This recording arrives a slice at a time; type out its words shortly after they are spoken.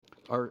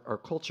our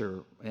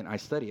culture, and I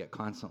study it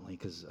constantly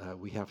because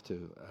we have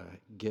to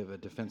give a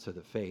defense of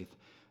the faith.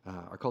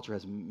 Our culture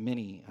has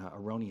many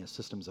erroneous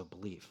systems of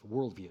belief,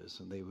 worldviews,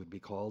 and they would be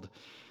called.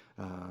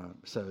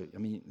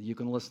 You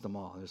can list them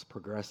all. There's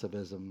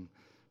progressivism,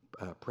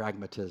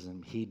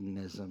 pragmatism,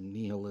 hedonism,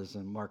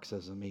 nihilism,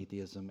 Marxism,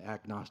 atheism,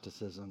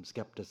 agnosticism,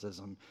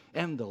 skepticism,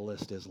 and the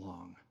list is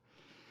long.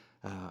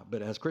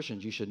 But as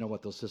Christians, you should know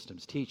what those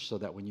systems teach so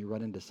that when you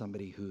run into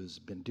somebody who's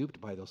been duped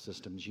by those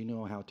systems, you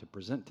know how to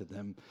present to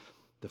them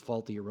the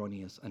faulty,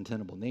 erroneous,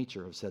 untenable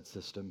nature of said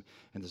system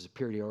and the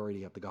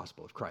superiority of the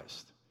gospel of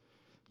Christ.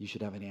 You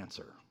should have an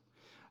answer.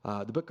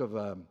 The book of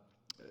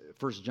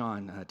 1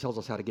 John tells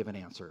us how to give an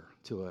answer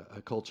to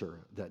a culture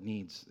that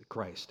needs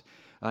Christ.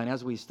 And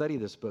as we study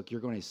this book,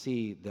 you're going to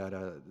see that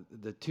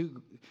the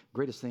two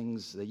greatest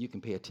things that you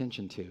can pay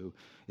attention to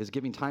is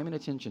giving time and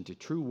attention to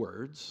true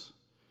words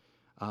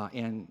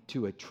and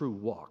to a true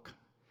walk.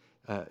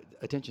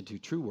 Attention to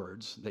true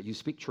words, that you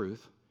speak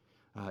truth,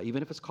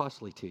 even if it's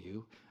costly to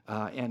you,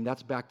 and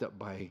that's backed up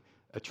by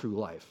a true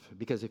life.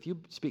 Because if you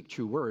speak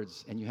true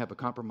words and you have a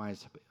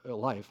compromised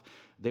life,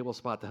 they will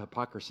spot the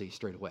hypocrisy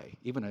straight away.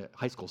 Even a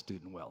high school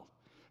student will.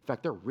 In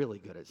fact, they're really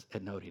good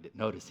at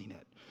noticing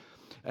it.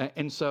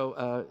 And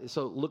so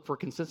look for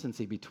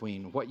consistency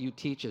between what you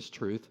teach as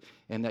truth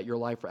and that your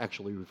life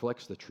actually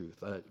reflects the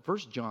truth. 1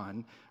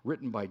 John,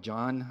 written by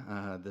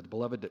John, the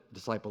beloved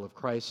disciple of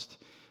Christ,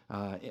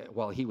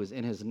 while he was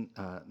in his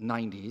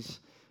 90s,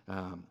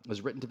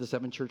 was written to the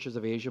 7 churches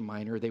of Asia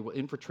Minor. They were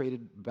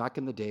infiltrated back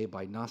in the day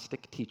by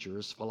Gnostic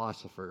teachers,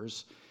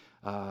 philosophers,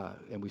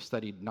 and we've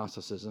studied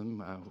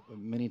Gnosticism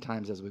many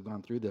times as we've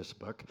gone through this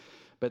book.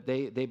 But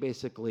they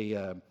basically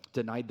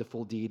denied the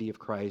full deity of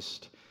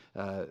Christ.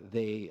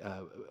 They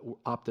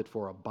opted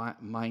for a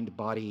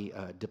mind-body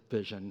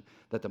division,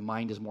 that the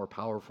mind is more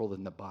powerful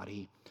than the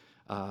body.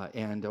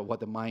 And what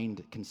the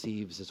mind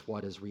conceives is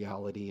what is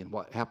reality, and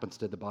what happens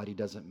to the body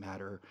doesn't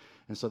matter.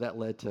 And so that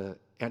led to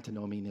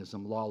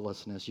antinomianism,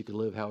 lawlessness. You could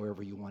live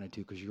however you wanted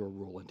to because you're a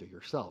rule unto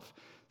yourself.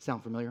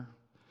 Sound familiar?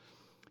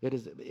 It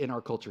is in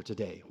our culture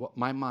today.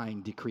 My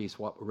mind decrees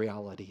what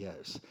reality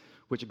is,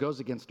 which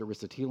goes against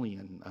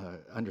Aristotelian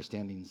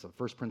understandings of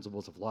first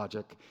principles of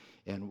logic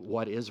and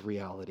what is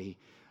reality.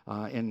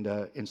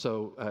 And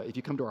so if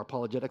you come to our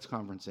apologetics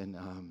conference in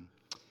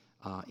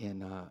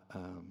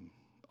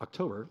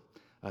October,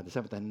 the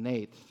 7th and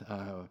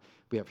 8th,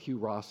 we have Hugh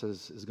Ross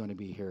is going to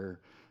be here.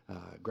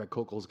 Greg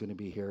Kokel is going to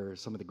be here.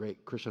 Some of the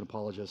great Christian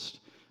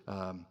apologists.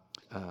 I'm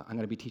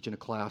going to be teaching a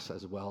class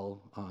as well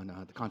on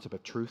the concept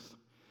of truth.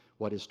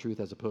 What is truth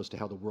as opposed to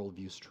how the world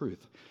views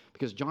truth?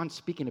 Because John's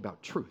speaking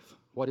about truth.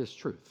 What is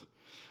truth?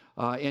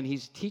 And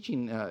he's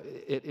teaching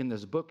it in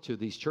this book to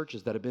these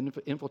churches that have been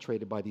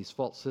infiltrated by these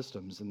false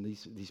systems. And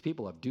these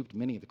people have duped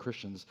many of the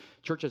Christians.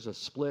 Churches are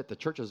split. The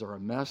churches are a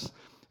mess.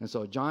 And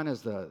so John,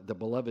 as the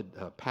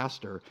beloved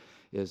pastor,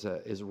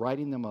 is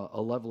writing them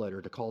a love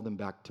letter to call them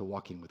back to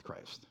walking with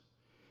Christ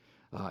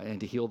and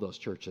to heal those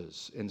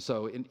churches. And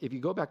so if you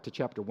go back to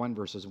chapter 1,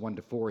 verses 1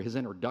 to 4, his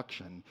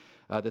introduction,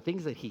 the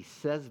things that he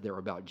says there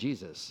about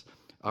Jesus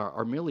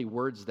are merely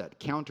words that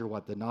counter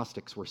what the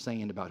Gnostics were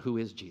saying about who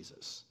is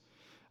Jesus.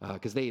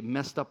 Because they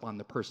messed up on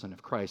the person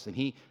of Christ. And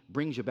he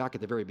brings you back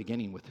at the very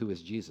beginning with who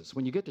is Jesus.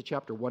 When you get to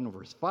chapter 1,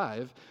 verse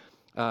 5,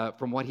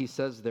 from what he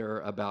says there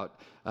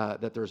about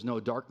that there's no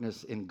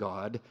darkness in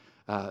God,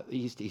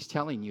 he's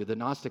telling you the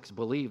Gnostics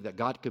believe that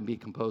God can be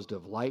composed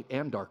of light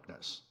and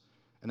darkness.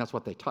 And that's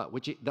what they taught,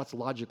 that's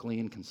logically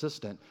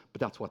inconsistent, but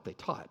that's what they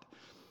taught.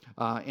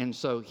 And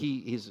so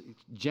he's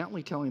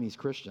gently telling these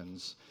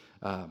Christians,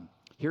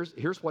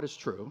 here's what is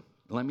true.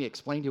 Let me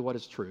explain to you what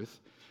is truth.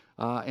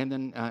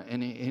 And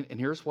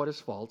here's what is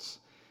false.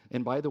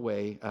 And by the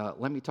way,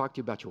 let me talk to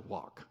you about your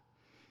walk.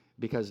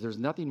 Because there's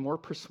nothing more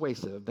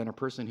persuasive than a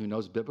person who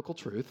knows biblical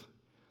truth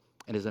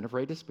and isn't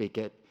afraid to speak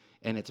it,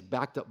 and it's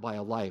backed up by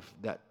a life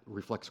that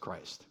reflects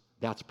Christ.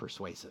 That's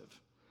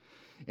persuasive.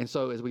 And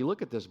so as we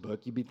look at this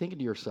book, you'd be thinking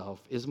to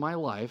yourself, is my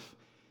life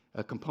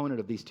a component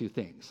of these two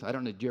things? I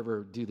don't know, did you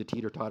ever do the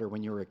teeter-totter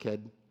when you were a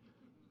kid?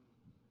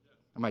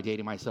 Am I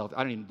dating myself?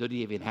 Did you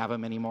even have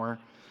them anymore?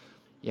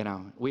 You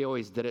know, we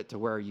always did it to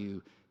where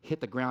you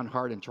hit the ground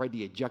hard and tried to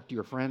eject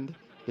your friend.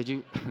 Did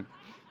you?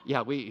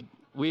 Yeah, we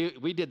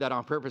did that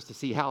on purpose to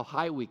see how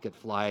high we could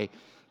fly.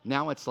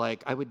 Now it's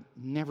like, I would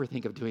never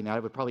think of doing that. I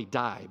would probably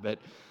die, but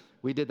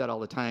we did that all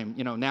the time.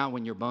 You know, now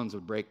when your bones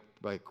would break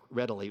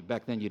readily,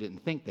 back then you didn't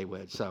think they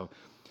would. So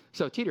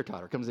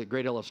teeter-totter comes a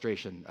great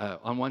illustration.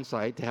 On one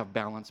side, to have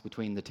balance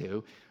between the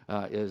two,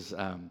 is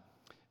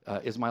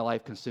my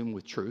life consumed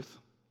with truth,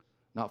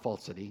 not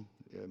falsity,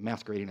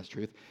 masquerading as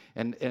truth.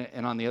 And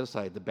on the other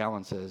side, the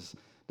balance is,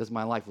 does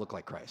my life look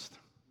like Christ?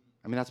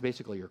 I mean, that's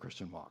basically your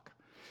Christian walk.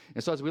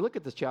 And so as we look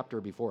at this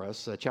chapter before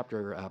us,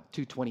 chapter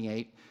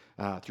 228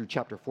 through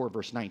chapter 4,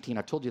 verse 19,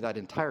 I've told you that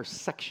entire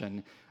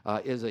section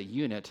is a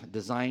unit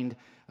designed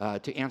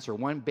to answer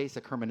one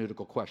basic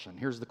hermeneutical question.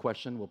 Here's the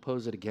question. We'll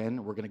pose it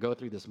again. We're going to go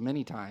through this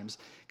many times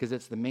because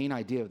it's the main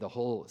idea of the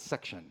whole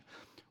section.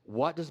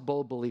 What does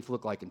bold belief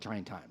look like in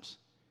trying times?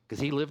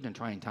 Because he lived in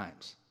trying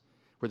times.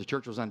 where the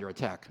church was under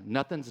attack.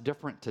 Nothing's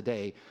different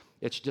today.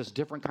 It's just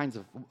different kinds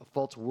of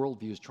false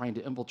worldviews trying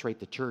to infiltrate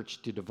the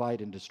church to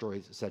divide and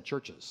destroy said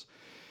churches.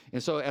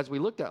 And so as we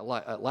looked at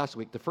last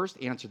week, the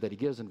first answer that he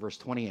gives in verse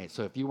 28.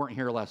 So if you weren't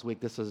here last week,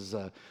 this is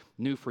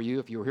new for you.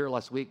 If you were here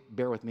last week,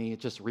 bear with me,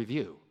 just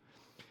review.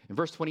 In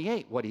verse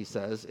 28, what he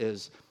says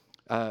is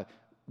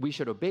we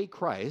should obey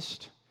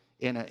Christ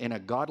in a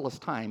godless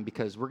time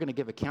because we're going to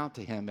give account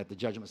to him at the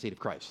judgment seat of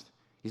Christ.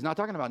 He's not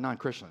talking about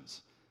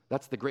non-Christians.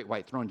 That's the great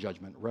white throne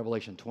judgment,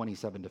 Revelation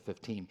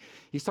 27-15.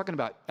 He's talking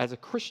about, as a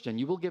Christian,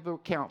 you will give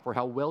account for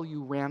how well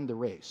you ran the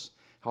race,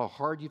 how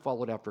hard you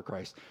followed after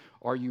Christ.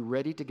 Are you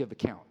ready to give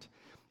account?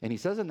 And he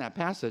says in that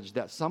passage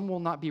that some will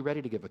not be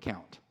ready to give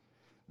account.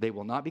 They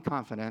will not be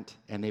confident,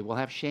 and they will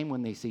have shame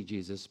when they see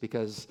Jesus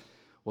because,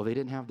 well, they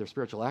didn't have their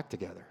spiritual act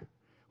together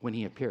when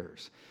he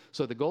appears.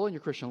 So the goal in your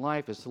Christian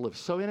life is to live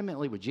so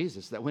intimately with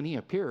Jesus that when he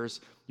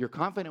appears, you're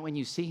confident when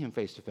you see him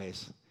face to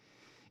face,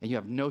 and you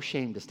have no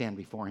shame to stand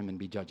before him and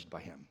be judged by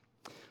him.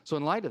 So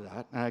in light of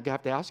that, I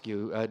have to ask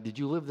you, did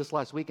you live this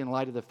last week in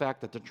light of the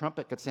fact that the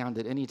trumpet could sound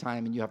at any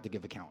time and you have to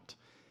give account?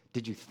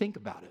 Did you think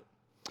about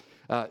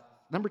it?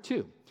 Number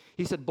two,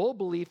 he said, bold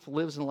belief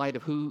lives in light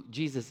of who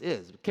Jesus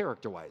is,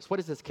 character-wise. What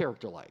is his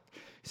character like?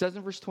 He says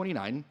in verse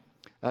 29,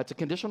 it's a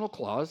conditional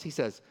clause. He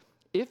says,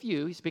 if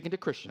you, he's speaking to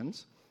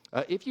Christians,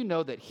 if you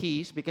know that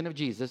he, speaking of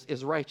Jesus,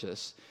 is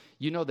righteous,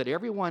 you know that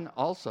everyone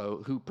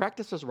also who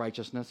practices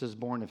righteousness is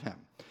born of him.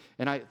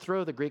 And I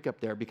throw the Greek up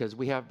there because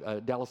we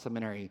have Dallas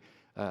Seminary,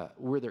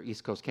 we're their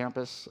East Coast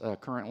campus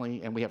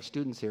currently, and we have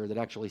students here that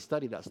actually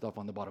study that stuff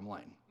on the bottom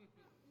line.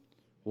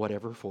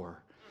 Whatever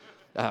for.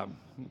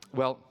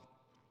 Well,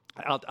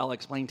 I'll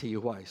explain to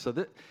you why. So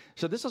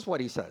this is what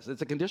he says.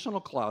 It's a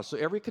conditional clause. So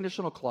every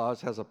conditional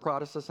clause has a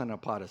protasis and a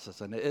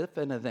apodosis, an if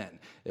and a then.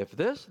 If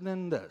this,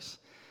 then this.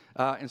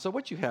 And so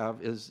what you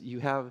have is you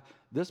have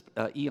this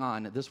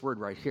eon, this word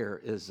right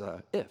here is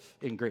if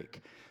in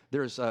Greek.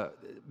 There's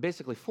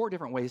basically 4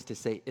 different ways to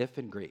say if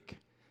in Greek.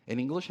 In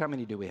English, how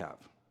many do we have?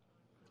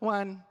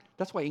 1.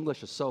 That's why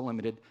English is so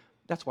limited.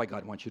 That's why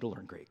God wants you to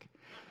learn Greek.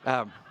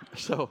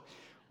 So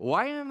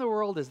why in the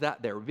world is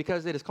that there?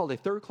 Because it is called a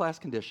third-class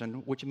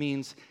condition, which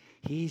means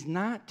he's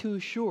not too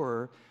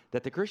sure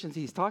that the Christians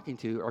he's talking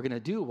to are going to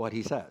do what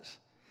he says.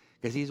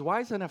 Because he's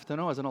wise enough to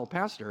know as an old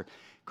pastor,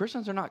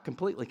 Christians are not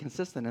completely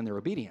consistent in their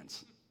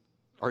obedience.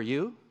 Are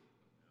you?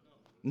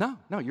 No,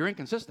 you're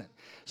inconsistent.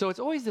 So it's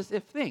always this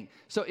if thing.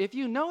 So if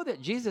you know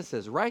that Jesus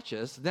is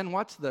righteous, then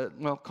what's the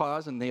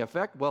cause and the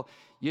effect? Well,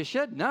 you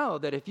should know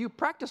that if you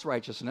practice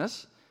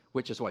righteousness,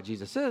 which is what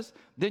Jesus is,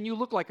 then you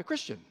look like a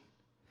Christian.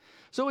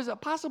 So is it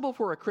possible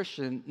for a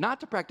Christian not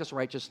to practice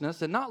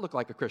righteousness and not look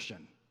like a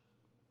Christian?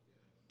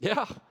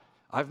 Yeah,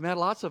 I've met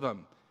lots of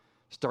them,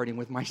 starting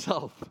with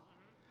myself.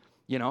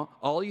 You know,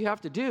 all you have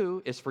to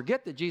do is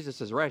forget that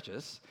Jesus is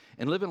righteous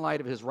and live in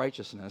light of his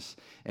righteousness.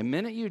 And the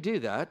minute you do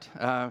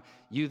that,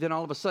 you then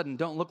all of a sudden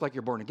don't look like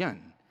you're born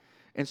again.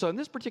 And so in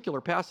this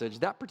particular passage,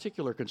 that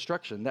particular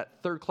construction,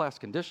 that third-class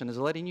condition is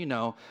letting you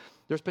know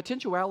there's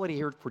potentiality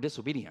here for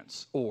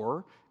disobedience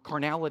or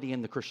carnality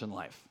in the Christian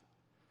life.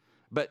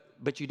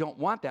 But you don't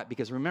want that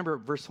because remember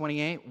verse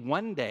 28,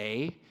 one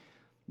day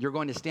you're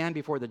going to stand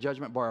before the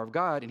judgment bar of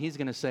God and he's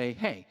going to say,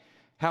 hey,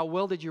 how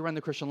well did you run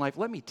the Christian life?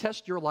 Let me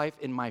test your life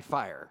in my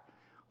fire.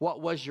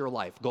 What was your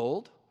life?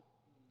 Gold?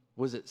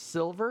 Was it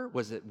silver?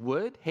 Was it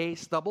wood, hay,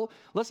 stubble?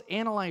 Let's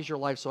analyze your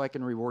life so I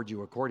can reward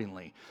you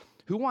accordingly.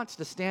 Who wants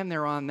to stand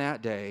there on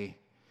that day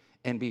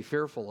and be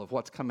fearful of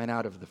what's coming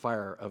out of the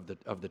fire of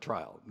the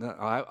trial?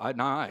 I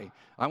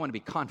want to be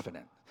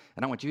confident,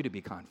 and I want you to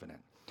be confident.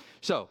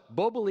 So,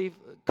 bold belief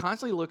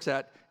constantly looks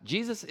at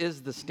Jesus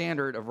is the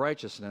standard of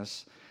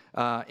righteousness,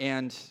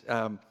 and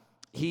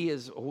he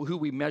is who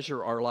we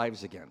measure our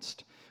lives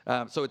against.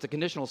 So it's a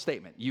conditional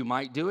statement. You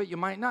might do it, you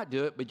might not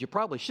do it, but you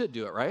probably should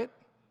do it, right?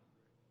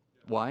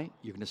 Why?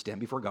 You're going to stand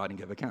before God and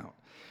give account.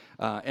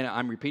 And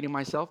I'm repeating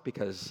myself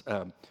because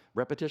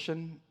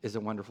repetition is a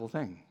wonderful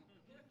thing.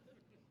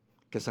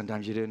 Because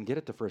sometimes you didn't get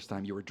it the first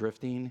time. You were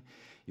drifting.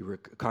 You were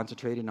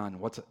concentrating on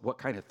what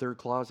kind of third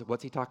clause.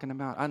 What's he talking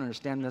about? I don't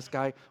understand this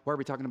guy. Why are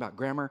we talking about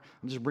grammar?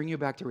 I'm just bringing you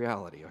back to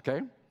reality,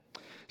 okay?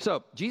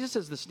 So Jesus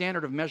is the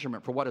standard of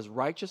measurement for what is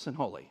righteous and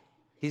holy.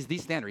 He's the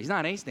standard. He's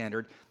not a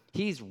standard.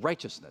 He's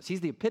righteousness. He's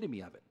the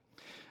epitome of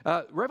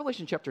it.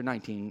 Revelation chapter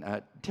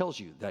 19 tells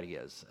you that he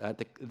is.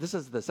 This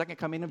is the second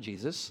coming of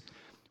Jesus.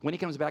 When he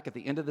comes back at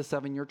the end of the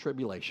 7-year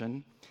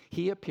tribulation,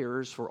 he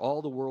appears for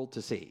all the world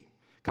to see,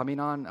 coming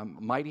on a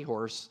mighty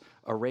horse,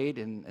 arrayed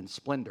in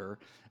splendor,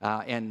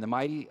 and the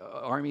mighty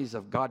armies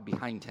of God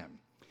behind him.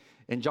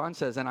 And John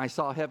says, and I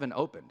saw heaven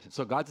opened.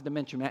 So God's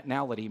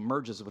dimensionality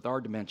merges with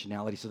our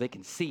dimensionality so they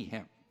can see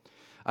him.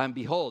 And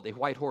behold, a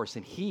white horse,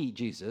 and he,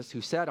 Jesus,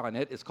 who sat on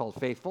it, is called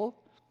Faithful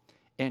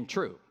and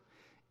True.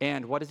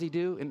 And what does he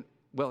do?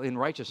 In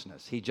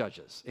righteousness, he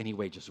judges and he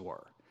wages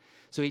war.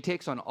 So he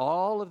takes on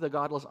all of the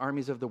godless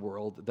armies of the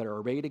world that are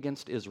arrayed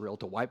against Israel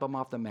to wipe them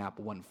off the map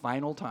one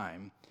final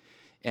time,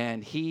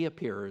 and he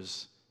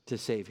appears to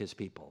save his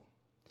people.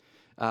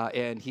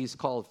 and he's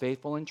called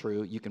faithful and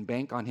true. You can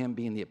bank on him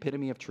being the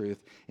epitome of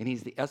truth, and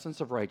he's the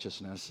essence of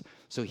righteousness.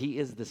 So he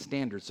is the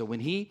standard. So when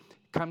he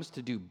comes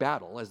to do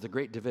battle as the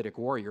great Davidic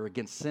warrior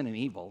against sin and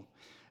evil,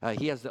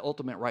 he has the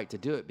ultimate right to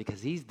do it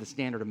because he's the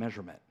standard of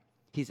measurement.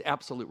 He's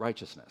absolute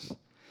righteousness.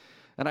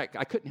 And I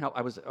couldn't help.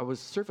 I was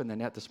surfing the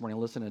net this morning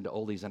listening to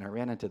oldies, and I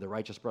ran into the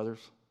Righteous Brothers.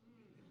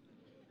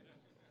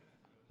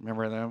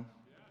 Remember them?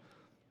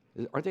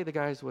 Aren't they the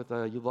guys with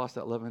You Lost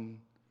That Lovin'?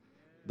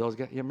 Those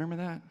guys? You remember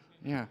that?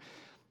 Yeah.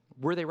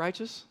 Were they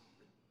righteous?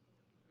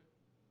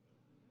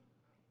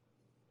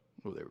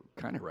 Well, they were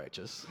kind of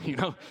righteous,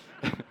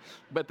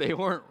 but they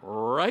weren't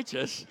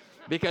righteous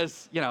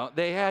because,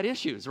 they had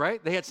issues,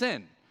 right? They had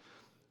sin.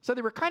 So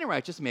they were kind of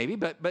righteous maybe,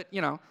 but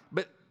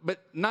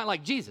not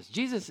like Jesus.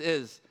 Jesus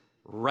is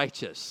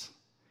righteous.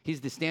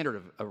 He's the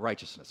standard of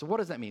righteousness. So what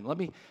does that mean? Let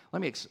me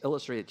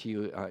illustrate it to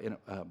you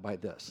by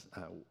this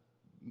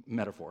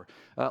metaphor.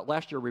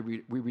 Last year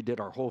we redid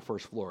our whole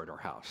first floor at our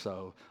house.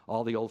 So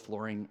all the old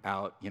flooring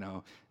out,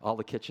 all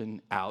the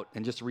kitchen out,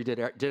 and just did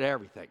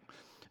everything.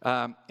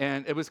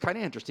 And it was kind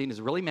of interesting. It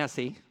was really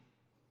messy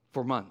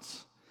for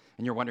months.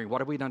 And you're wondering, what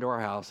have we done to our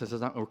house?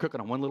 We're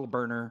cooking on one little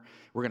burner.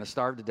 We're going to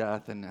starve to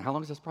death. And how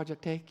long does this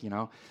project take?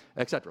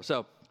 Et cetera.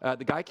 So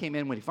the guy came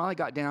in when he finally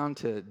got down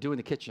to doing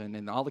the kitchen,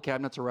 and all the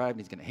cabinets arrived. And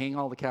he's going to hang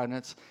all the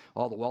cabinets.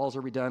 All the walls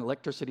are redone.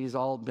 Electricity's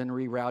all been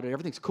rerouted.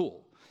 Everything's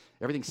cool.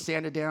 Everything's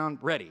sanded down,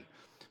 ready.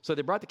 So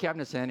they brought the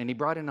cabinets in, and he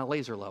brought in a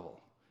laser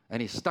level,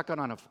 and he stuck it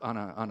on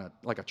a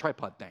like a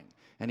tripod thing,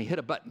 and he hit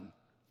a button.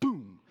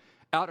 Boom!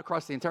 Out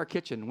across the entire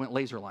kitchen went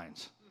laser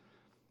lines.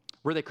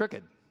 Were they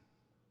crooked?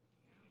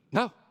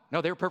 No,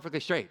 they were perfectly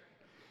straight.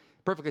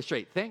 Perfectly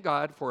straight. Thank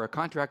God for a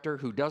contractor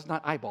who does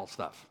not eyeball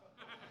stuff.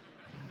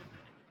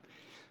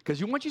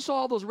 Because once you saw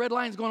all those red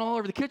lines going all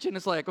over the kitchen,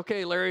 it's like,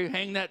 okay, Larry,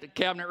 hang that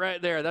cabinet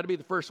right there. That'll be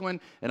the first one,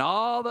 and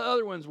all the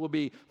other ones will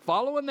be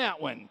following that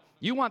one.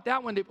 You want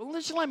that one to,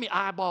 just let me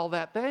eyeball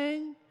that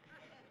thing.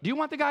 Do you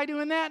want the guy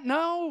doing that?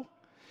 No.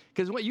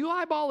 Because when you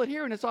eyeball it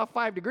here and it's off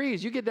 5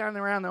 degrees, you get down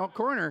there around the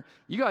corner,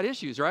 you got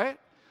issues, right?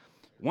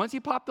 Once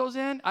you pop those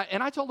in,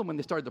 and I told them when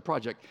they started the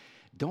project,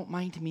 don't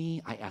mind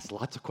me, I ask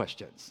lots of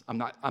questions. I'm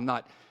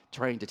not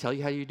trying to tell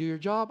you how you do your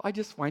job. I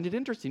just find it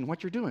interesting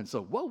what you're doing.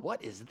 So, whoa,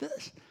 what is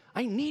this?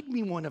 I need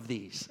me one of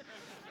these.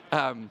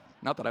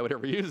 Not that I would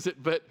ever use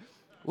it, but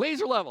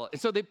laser level.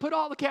 And so they put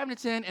all the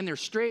cabinets in, and they're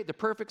straight, they're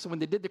perfect. So when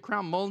they did the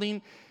crown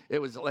molding, it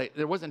was like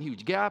there wasn't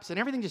huge gaps, and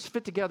everything just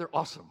fit together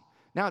awesome.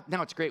 Now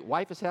it's great.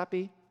 Wife is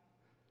happy.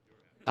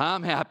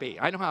 I'm happy.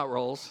 I know how it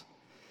rolls.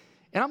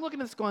 And I'm looking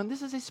at this going,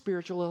 this is a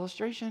spiritual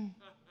illustration.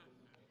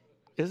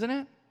 Isn't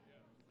it?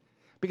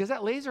 Because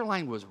that laser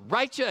line was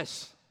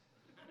righteous.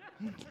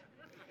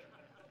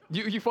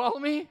 You follow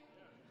me?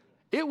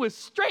 It was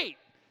straight.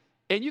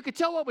 And you could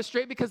tell what was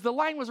straight because the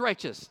line was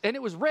righteous. And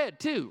it was red,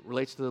 too.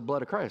 Relates to the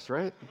blood of Christ,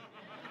 right?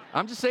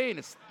 I'm just saying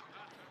it's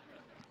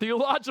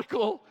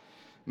theological.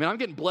 Man, I'm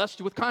getting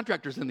blessed with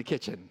contractors in the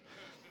kitchen.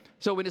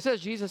 So when it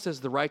says Jesus is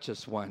the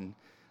righteous one,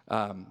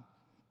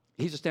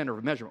 he's a standard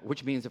of measurement,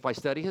 which means if I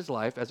study his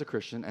life as a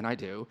Christian, and I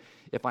do,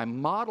 if I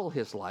model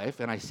his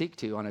life, and I seek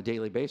to on a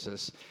daily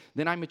basis,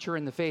 then I mature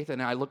in the faith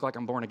and I look like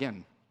I'm born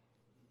again.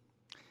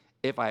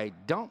 If I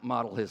don't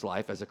model his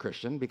life as a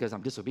Christian because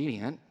I'm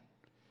disobedient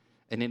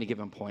at any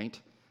given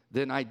point,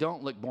 then I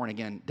don't look born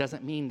again.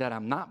 Doesn't mean that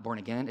I'm not born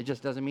again. It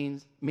just doesn't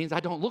means I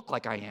don't look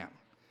like I am.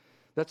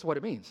 That's what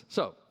it means.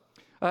 So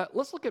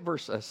let's look at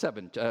verse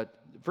 7.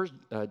 First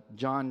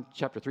John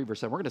chapter 3, verse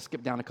 7. We're going to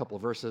skip down a couple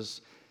of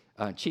verses.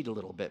 Cheat a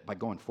little bit by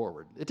going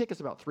forward. It took us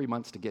about 3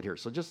 months to get here,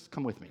 so just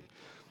come with me.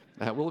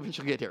 We'll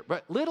eventually get here.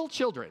 But little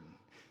children,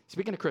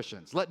 speaking of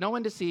Christians, let no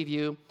one deceive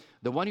you.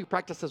 The one who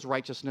practices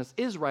righteousness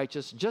is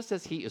righteous just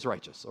as he is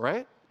righteous, all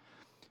right?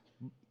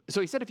 So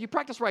he said if you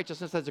practice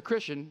righteousness as a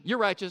Christian, you're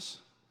righteous.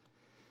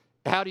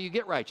 How do you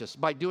get righteous?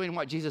 By doing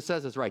what Jesus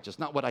says is righteous,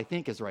 not what I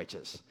think is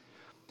righteous.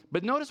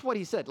 But notice what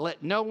he said,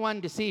 let no one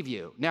deceive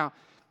you. Now,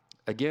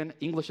 again,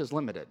 English is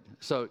limited.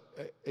 So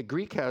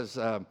Greek has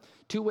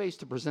 2 ways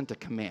to present a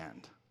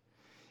command.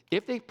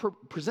 If they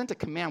present a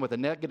command with a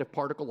negative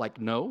particle like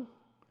no,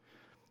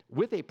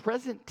 with a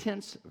present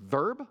tense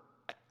verb,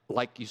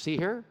 like you see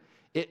here,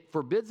 it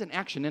forbids an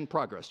action in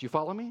progress. Do you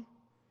follow me?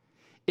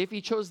 If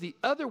he chose the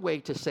other way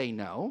to say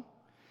no,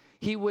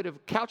 he would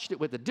have couched it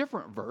with a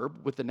different verb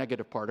with the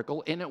negative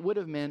particle, and it would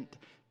have meant,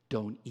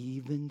 don't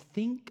even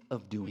think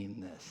of doing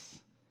this.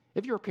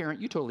 If you're a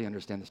parent, you totally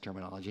understand this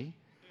terminology.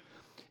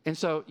 And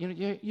so,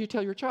 you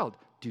tell your child,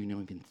 do you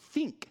even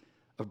think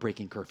of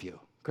breaking curfew,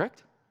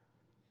 correct?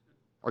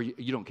 Or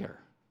you don't care?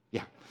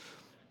 Yeah.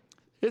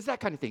 It's that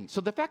kind of thing.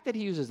 So the fact that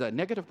he uses a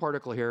negative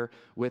particle here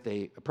with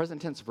a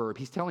present tense verb,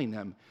 he's telling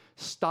them,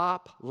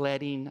 stop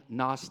letting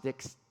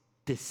Gnostics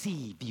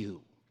deceive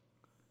you.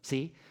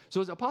 See?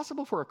 So is it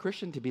possible for a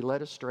Christian to be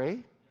led astray?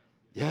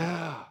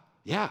 Yeah.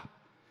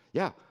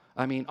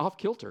 I mean, off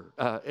kilter.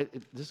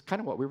 This is kind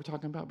of what we were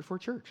talking about before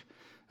church,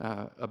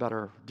 about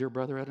our dear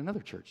brother at another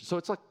church. So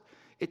it's like,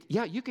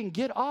 you can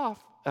get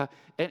off.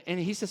 And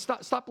he says,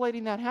 stop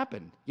letting that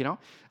happen.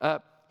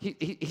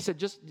 He said,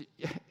 just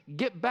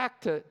get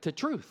back to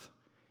truth.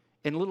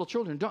 And little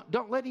children,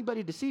 don't let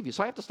anybody deceive you.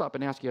 So I have to stop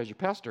and ask you as your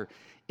pastor,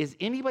 is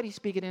anybody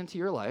speaking into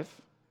your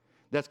life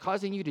that's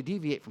causing you to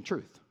deviate from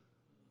truth?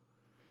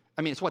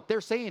 I mean, it's what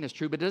they're saying is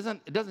true, but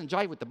it doesn't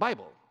jive with the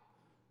Bible.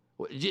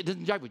 It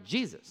doesn't jive with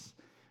Jesus.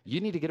 You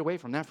need to get away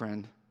from that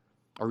friend,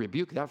 or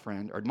rebuke that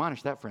friend, or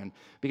admonish that friend,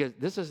 because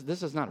this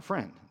is not a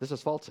friend. This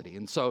is falsity.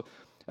 And so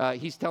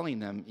he's telling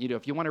them,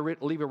 if you want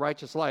to live a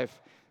righteous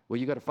life, well,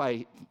 you got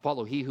to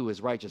follow he who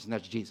is righteous, and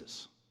that's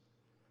Jesus.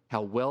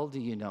 How well do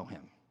you know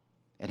him?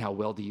 And how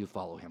well do you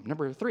follow him?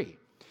 Number 3,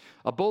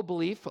 a bold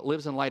belief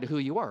lives in light of who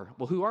you are.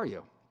 Well, who are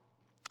you?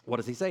 What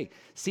does he say?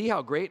 See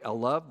how great a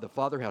love the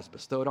Father has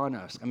bestowed on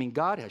us. I mean,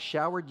 God has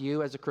showered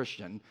you as a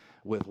Christian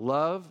with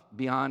love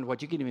beyond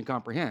what you can even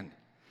comprehend.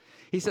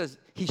 He says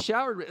he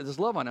showered this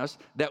love on us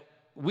that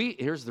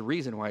here's the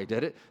reason why he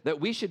did it, that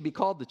we should be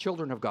called the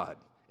children of God.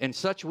 And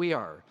such we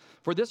are.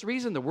 For this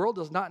reason, the world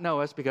does not know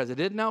us because it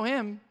didn't know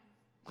him.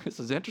 This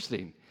is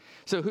interesting.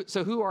 So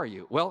who are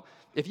you? Well,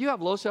 if you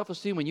have low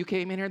self-esteem when you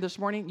came in here this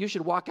morning, you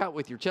should walk out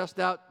with your chest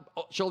out,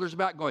 shoulders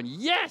back, going,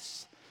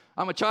 yes,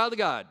 I'm a child of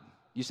God.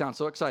 You sound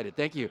so excited.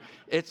 Thank you.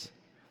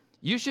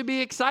 You should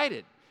be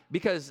excited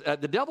because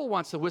the devil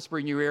wants to whisper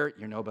in your ear,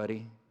 you're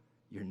nobody,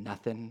 you're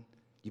nothing.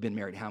 You've been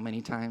married how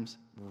many times?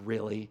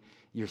 Really?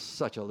 You're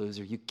such a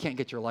loser. You can't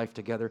get your life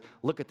together.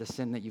 Look at the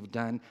sin that you've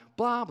done.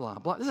 Blah, blah,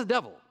 blah. This is the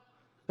devil.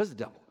 This is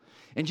the devil.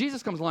 And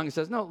Jesus comes along and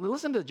says, no,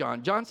 listen to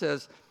John. John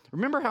says,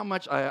 remember how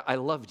much I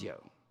loved you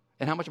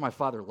and how much my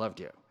Father loved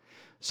you.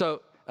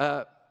 So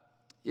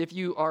if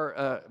you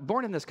are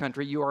born in this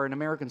country, you are an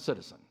American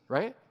citizen,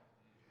 right?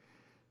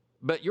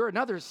 But you're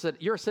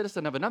a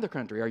citizen of another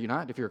country, are you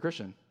not, if you're a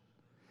Christian?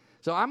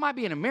 So I might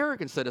be an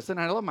American citizen,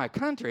 and I love my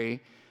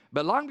country,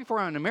 but long before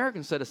I'm an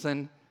American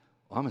citizen,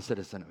 I'm a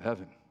citizen of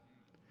heaven.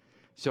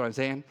 See what I'm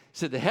saying?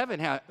 So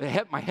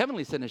my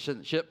heavenly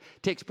citizenship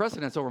takes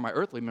precedence over my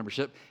earthly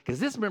membership, because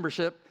this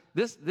membership,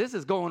 this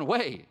is going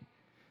away.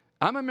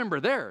 I'm a member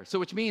there, so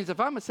which means if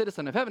I'm a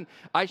citizen of heaven,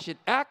 I should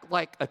act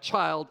like a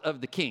child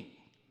of the King.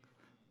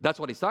 That's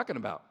what he's talking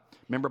about.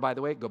 Remember, by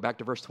the way, go back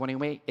to verse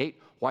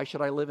 28. Why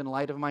should I live in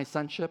light of my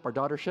sonship or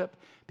daughtership?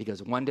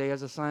 Because one day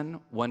as a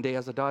son, one day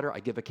as a daughter, I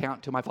give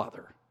account to my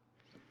Father.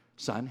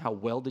 Son, how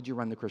well did you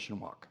run the Christian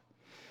walk?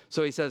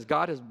 So he says,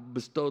 God has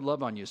bestowed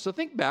love on you. So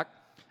think back.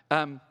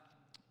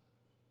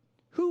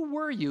 Who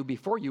were you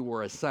before you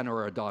were a son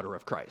or a daughter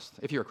of Christ,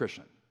 if you're a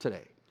Christian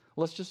today?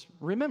 Let's just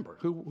remember.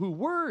 Who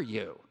were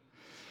you?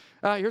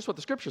 Here's what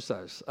the scripture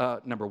says.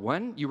 Number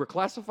 1, you were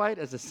classified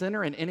as a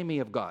sinner and enemy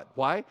of God.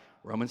 Why?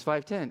 Romans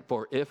 5:10.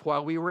 For if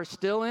while we were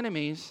still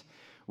enemies,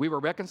 we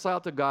were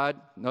reconciled to God.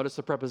 Notice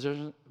the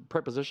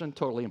preposition,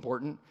 totally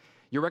important.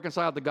 You're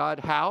reconciled to God.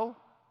 How?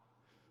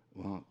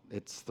 Well,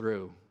 it's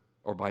through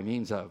or by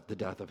means of the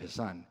death of his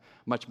son.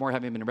 Much more,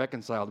 having been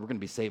reconciled, we're going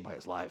to be saved by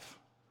his life.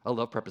 I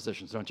love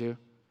prepositions, don't you?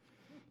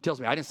 It tells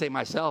me I didn't save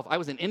myself. I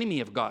was an enemy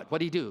of God. What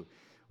did he do?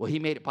 Well, he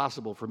made it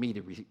possible for me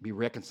to be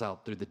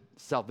reconciled through the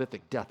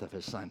salvific death of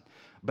his son.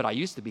 But I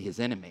used to be his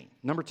enemy.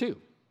 Number 2,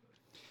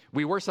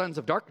 we were sons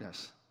of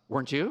darkness.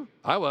 Weren't you?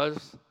 I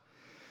was.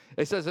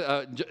 It says,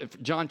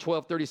 John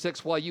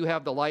 12:36, while you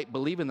have the light,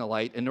 believe in the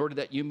light, in order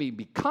that you may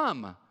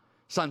become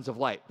sons of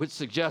light, which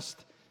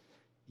suggests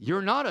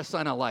you're not a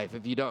son of life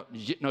if you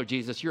don't know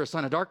Jesus. You're a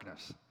son of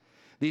darkness.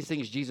 These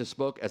things Jesus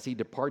spoke as he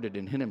departed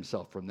and hid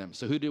himself from them.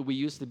 So who did we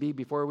used to be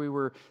before we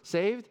were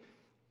saved?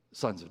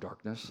 Sons of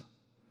darkness.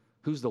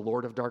 Who's the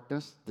Lord of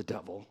darkness? The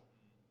devil.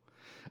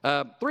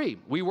 3,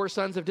 we were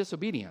sons of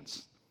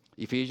disobedience.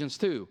 Ephesians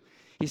 2.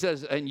 He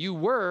says, and you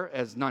were,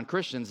 as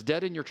non-Christians,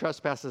 dead in your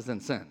trespasses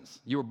and sins.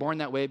 You were born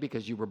that way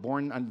because you were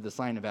born under the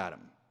sign of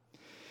Adam.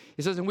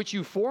 He says, in which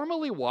you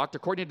formerly walked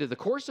according to the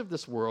course of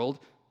this world.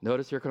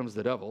 Notice here comes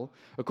the devil.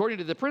 According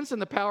to the prince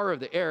and the power of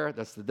the air,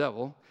 that's the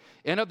devil,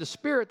 and of the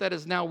spirit that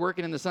is now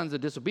working in the sons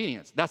of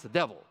disobedience. That's the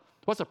devil.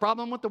 What's the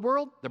problem with the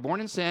world? They're born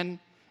in sin.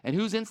 And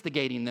who's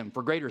instigating them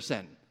for greater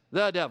sin?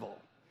 The devil.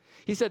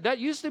 He said, that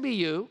used to be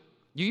you.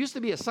 You used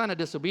to be a son of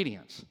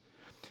disobedience.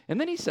 And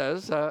then he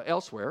says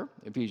elsewhere,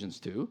 Ephesians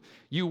 2,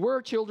 you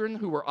were children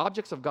who were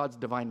objects of God's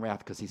divine wrath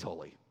because he's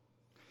holy. It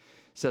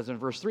says in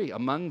verse 3,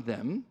 among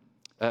them,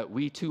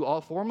 we too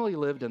all formerly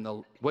lived in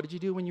the, what did you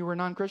do when you were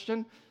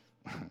non-Christian?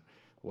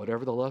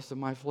 Whatever the lust of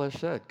my flesh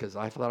said, because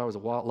I thought I was a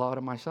law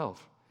to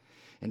myself.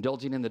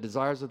 Indulging in the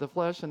desires of the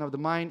flesh and of the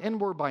mind, and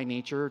were by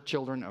nature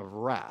children of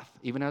wrath,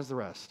 even as the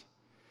rest.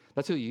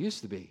 That's who you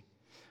used to be.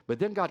 But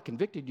then God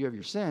convicted you of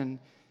your sin,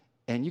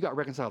 and you got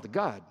reconciled to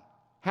God.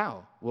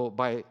 How? Well,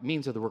 by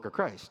means of the work of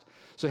Christ.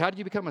 So how did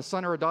you become a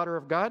son or a daughter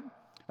of God?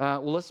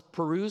 Well, let's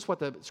peruse what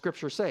the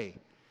scriptures say.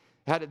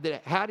 How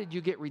did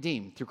you get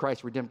redeemed? Through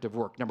Christ's redemptive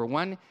work. Number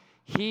 1,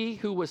 he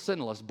who was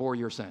sinless bore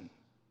your sin.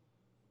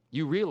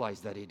 You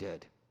realize that he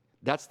did.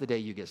 That's the day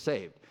you get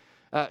saved.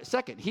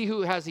 Second, he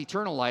who has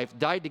eternal life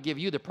died to give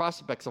you the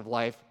prospects of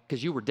life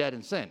because you were dead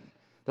in sin.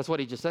 That's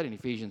what he just said in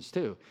Ephesians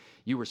 2.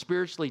 You were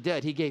spiritually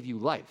dead. He gave you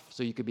life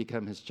so you could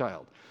become his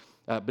child.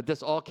 But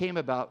this all came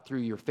about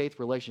through your faith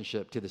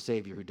relationship to the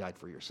Savior who died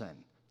for your sin.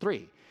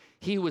 3,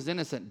 He who was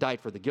innocent died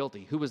for the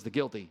guilty. Who was the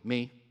guilty?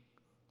 Me?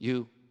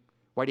 You?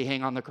 Why did he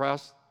hang on the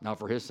cross? Not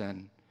for his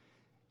sin.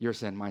 Your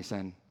sin, my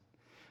sin.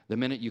 The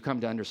minute you come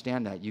to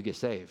understand that, you get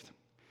saved.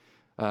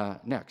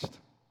 Next,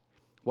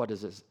 what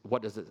does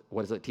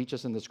it teach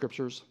us in the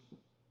scriptures?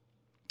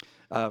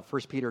 1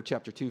 Peter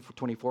chapter 2,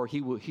 24,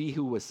 he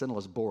who was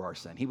sinless bore our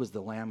sin. He was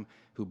the lamb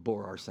who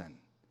bore our sin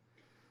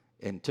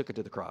and took it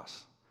to the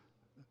cross.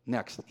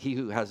 Next, he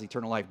who has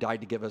eternal life died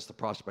to give us the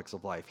prospects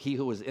of life. He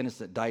who was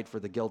innocent died for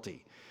the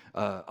guilty.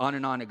 On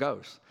and on it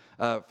goes.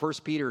 1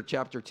 Peter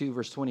chapter 2,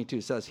 verse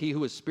 22 says, he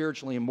who is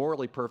spiritually and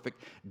morally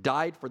perfect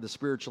died for the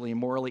spiritually and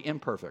morally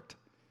imperfect.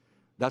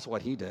 That's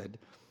what he did.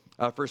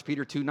 1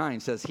 Peter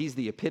 2:9 says he's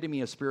the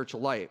epitome of spiritual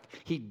life.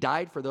 He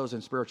died for those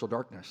in spiritual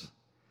darkness.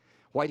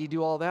 Why did he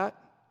do all that?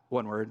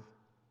 One word,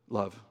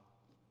 love.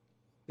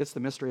 It's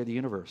the mystery of the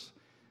universe.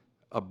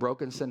 A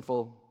broken,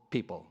 sinful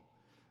people.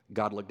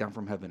 God looked down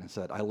from heaven and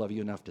said, I love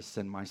you enough to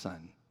send my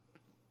son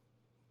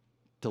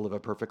to live a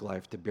perfect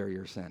life, to bear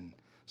your sin,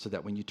 so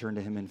that when you turn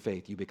to him in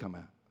faith, you become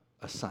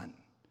a son,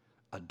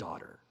 a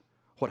daughter.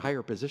 What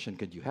higher position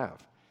could you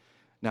have?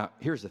 Now,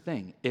 here's the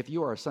thing. If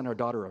you are a son or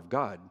daughter of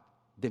God,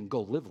 then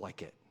go live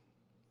like it.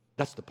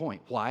 That's the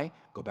point. Why?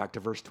 Go back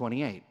to verse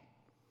 28.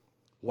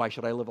 Why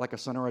should I live like a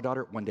son or a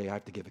daughter? One day I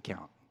have to give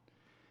account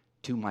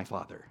to my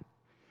Father.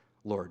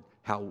 Lord,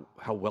 how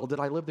well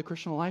did I live the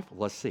Christian life?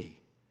 Let's see.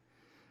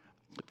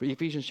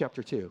 Ephesians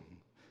chapter 2,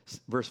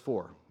 verse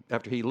 4.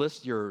 After he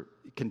lists your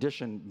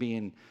condition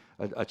being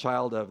a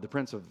child of the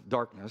prince of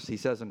darkness, he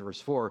says in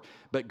verse 4,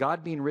 but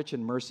God being rich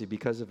in mercy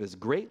because of his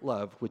great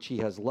love, which he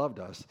has loved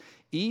us,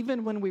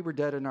 even when we were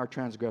dead in our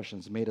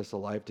transgressions, made us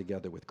alive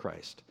together with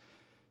Christ.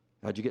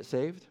 How'd you get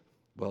saved?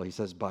 Well, he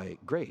says, by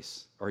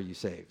grace are you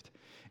saved.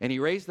 And he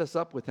raised us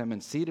up with him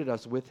and seated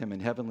us with him in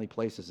heavenly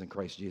places in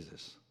Christ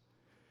Jesus.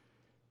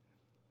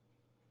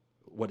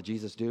 What did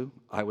Jesus do?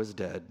 I was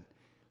dead.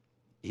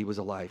 He was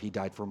alive. He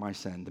died for my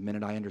sin. The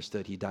minute I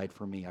understood he died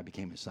for me, I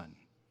became his son.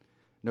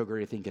 No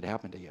greater thing could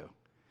happen to you.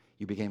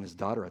 You became his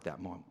daughter at that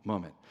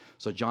moment.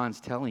 So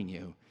John's telling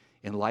you,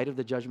 in light of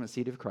the judgment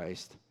seat of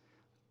Christ,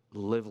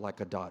 live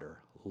like a daughter.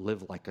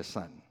 Live like a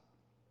son.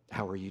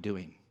 How are you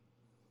doing?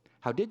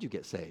 How did you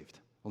get saved?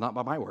 Well, not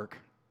by my work.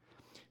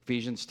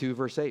 Ephesians 2,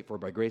 verse 8, for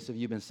by grace have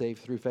you been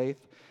saved through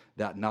faith,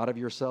 that not of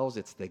yourselves,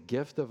 it's the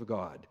gift of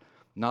God,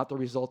 not the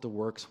result of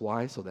works.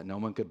 Why? So that no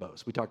one could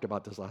boast. We talked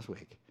about this last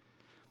week.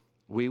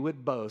 We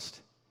would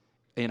boast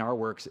in our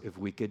works if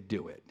we could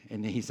do it.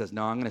 And he says,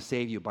 no, I'm going to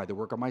save you by the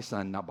work of my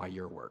son, not by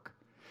your work.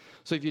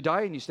 So if you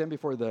die and you stand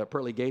before the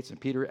pearly gates and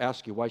Peter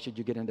asks you, why should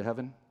you get into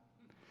heaven?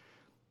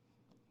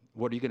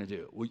 What are you going to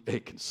do? Well,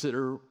 hey,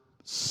 consider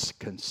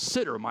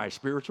my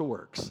spiritual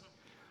works.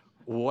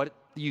 What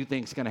do you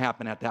think is going to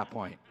happen at that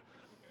point?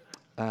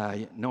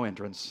 No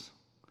entrance.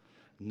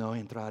 No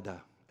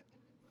entrada.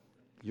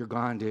 You're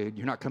gone, dude.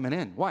 You're not coming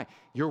in. Why?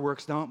 Your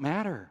works don't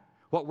matter.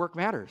 What work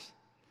matters?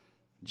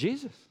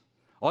 Jesus.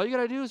 All you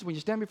got to do is when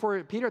you stand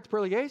before Peter at the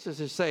pearly gates is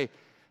just say,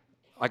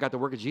 I got the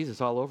work of Jesus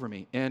all over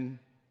me. And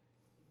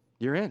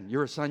you're in.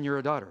 You're a son, you're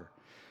a daughter.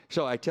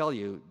 So I tell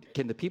you,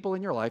 can the people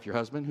in your life, your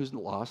husband who's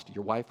lost,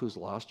 your wife who's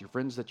lost, your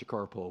friends that you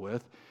carpool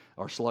with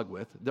or slug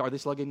with, are they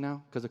slugging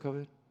now because of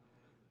COVID?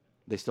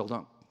 They still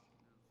don't?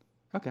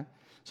 Okay.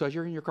 So as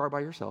you're in your car by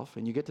yourself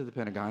and you get to the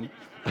Pentagon,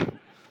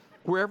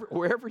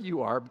 wherever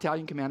you are,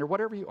 battalion commander,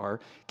 whatever you are,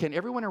 can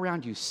everyone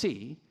around you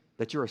see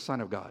that you're a son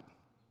of God,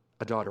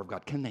 a daughter of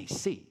God? Can they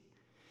see?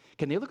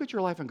 Can they look at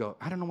your life and go,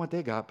 I don't know what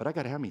they got, but I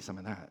got to have me some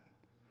of that?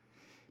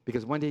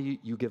 Because one day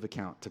you give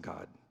account to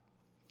God.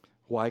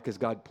 Why? Because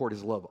God poured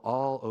his love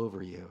all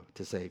over you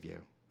to save you.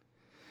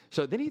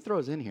 So then he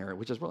throws in here,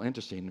 which is real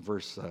interesting,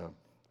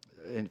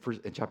 in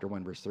chapter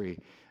 1, verse 3,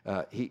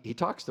 he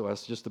talks to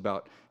us just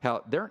about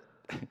how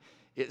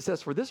it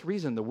says, for this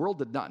reason, the world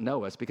did not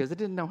know us because they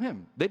didn't know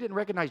him. They didn't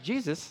recognize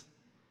Jesus.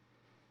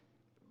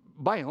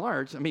 By and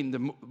large, I mean,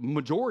 the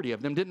majority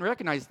of them didn't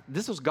recognize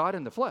this was God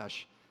in the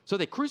flesh. So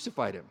they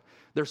crucified him.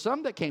 There's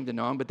some that came to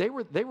know him, but they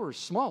were a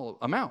small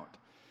amount.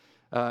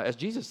 As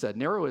Jesus said,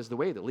 narrow is the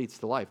way that leads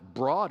to life.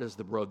 Broad is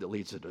the road that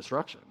leads to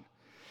destruction.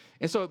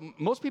 And so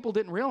most people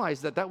didn't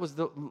realize that was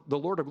the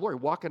Lord of glory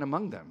walking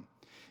among them.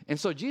 And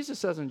so Jesus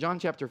says in John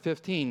chapter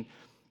 15,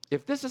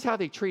 if this is how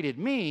they treated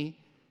me,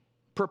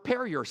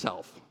 prepare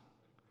yourself.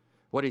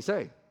 What did he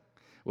say?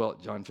 Well,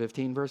 John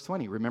 15, verse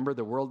 20, remember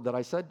the word that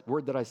I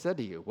said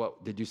to you.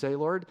 What did you say,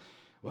 Lord?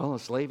 Well, a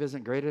slave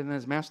isn't greater than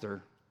his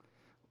master.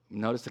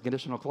 Notice the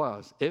conditional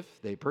clause.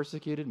 If they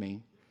persecuted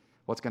me,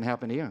 what's going to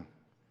happen to you?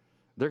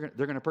 They're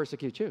going to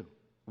persecute you.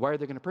 Why are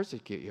they going to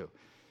persecute you?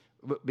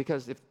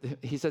 Because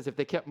he says if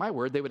they kept my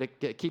word, they would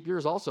keep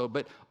yours also.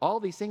 But all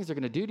these things they're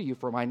going to do to you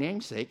for my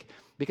name's sake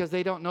because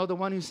they don't know the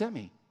one who sent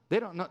me. They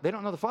don't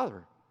know the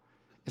Father.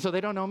 And so they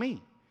don't know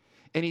me.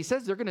 And he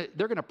says they're going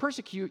to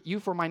persecute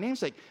you for my name's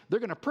sake. They're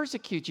going to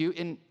persecute you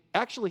and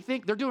actually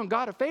think they're doing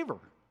God a favor.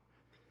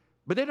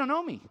 But they don't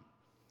know me.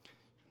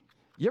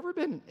 You ever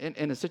been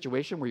in a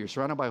situation where you're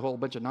surrounded by a whole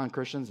bunch of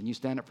non-Christians and you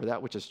stand up for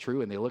that which is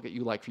true and they look at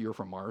you like you're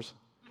from Mars?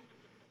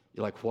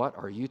 You're like, what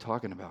are you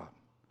talking about?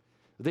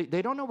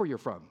 They don't know where you're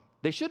from.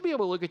 They should be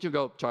able to look at you and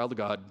go, child of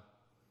God,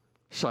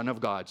 son of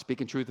God,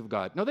 speaking truth of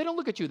God. No, they don't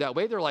look at you that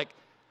way. They're like,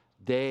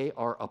 they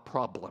are a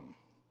problem.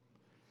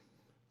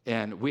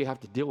 And we have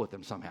to deal with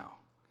them somehow.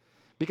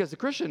 Because the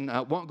Christian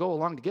won't go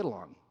along to get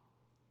along.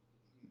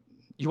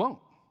 You won't.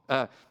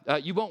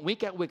 You won't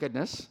wink at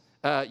wickedness.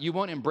 You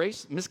won't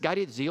embrace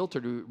misguided zeal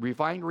to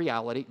redefine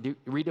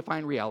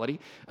reality.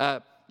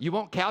 You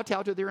won't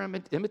kowtow to their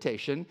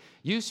imitation.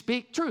 You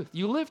speak truth.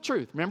 You live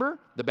truth. Remember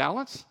the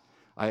balance?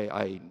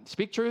 I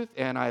speak truth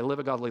and I live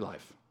a godly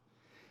life.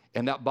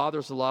 And that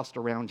bothers the lost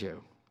around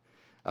you.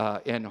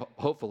 And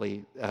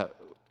hopefully,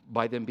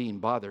 by them being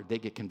bothered, they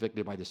get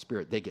convicted by the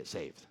Spirit. They get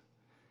saved.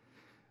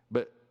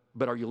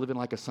 But are you living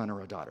like a son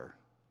or a daughter?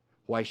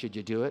 Why should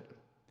you do it?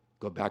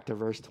 Go back to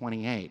verse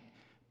 28.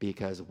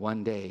 Because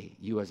one day,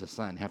 you as a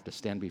son have to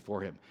stand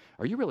before him.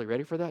 Are you really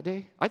ready for that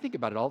day? I think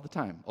about it all the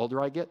time. Older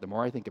I get, the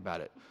more I think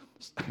about it.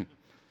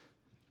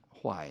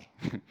 Why?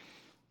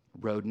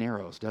 Road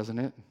narrows, doesn't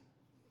it?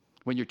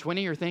 When you're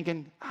 20, you're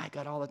thinking, I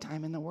got all the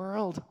time in the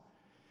world.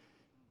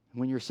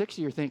 When you're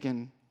 60, you're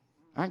thinking,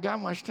 I ain't got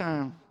much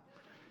time.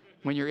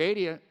 When you're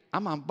 80,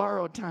 I'm on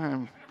borrowed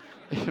time.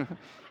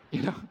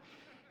 You know?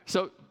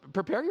 So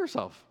prepare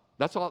yourself.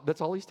 That's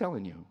all he's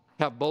telling you.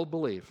 Have bold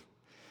belief.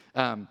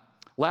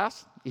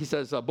 Last, he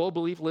says, bold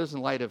belief lives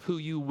in light of who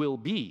you will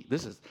be.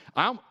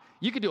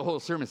 You could do a whole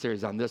sermon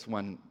series on this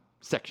one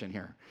section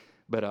here,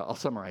 but I'll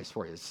summarize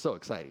for you. It's so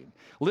exciting.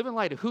 Live in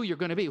light of who you're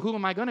going to be. Who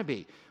am I going to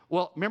be?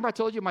 Well, remember I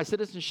told you my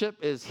citizenship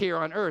is here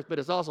on earth, but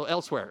it's also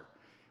elsewhere.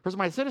 Where's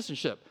my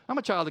citizenship? I'm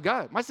a child of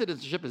God. My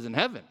citizenship is in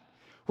heaven.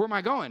 Where am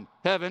I going?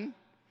 Heaven.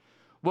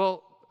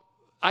 Well,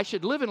 I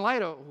should live in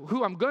light of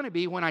who I'm going to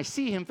be when I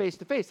see him face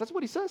to face. That's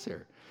what he says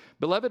here.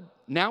 Beloved,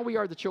 now we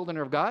are the children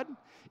of God.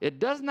 It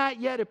does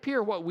not yet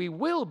appear what we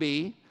will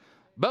be,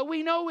 but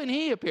we know when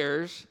he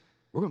appears,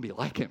 we're going to be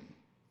like him.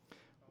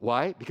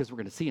 Why? Because we're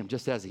going to see him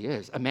just as he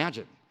is.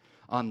 Imagine,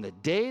 on the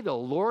day the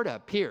Lord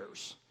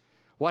appears,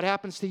 what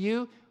happens to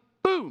you?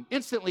 Boom,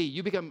 instantly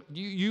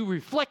you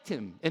reflect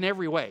him in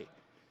every way.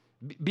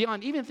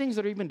 Beyond even things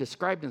that are even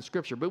described in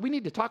Scripture. But we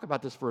need to talk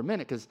about this for a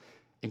minute because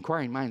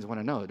inquiring minds want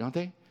to know, don't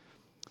they?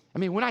 I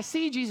mean, when I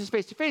see Jesus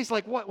face to face,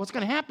 like what's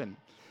going to happen?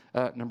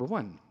 Number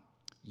one,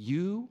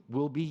 you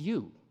will be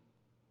you.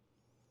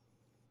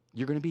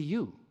 You're going to be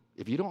you.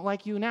 If you don't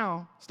like you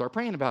now, start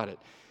praying about it.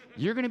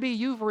 You're going to be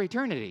you for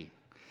eternity.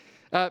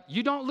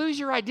 You don't lose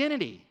your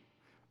identity.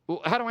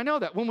 Well, how do I know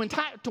that?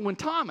 When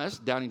Thomas,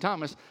 doubting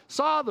Thomas,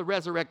 saw the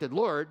resurrected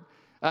Lord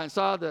and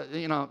saw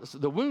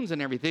the wounds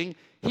and everything,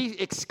 he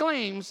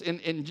exclaims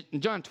in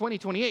John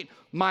 20:28,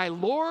 my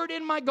Lord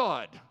and my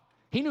God.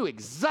 He knew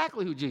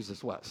exactly who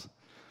Jesus was.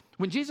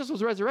 When Jesus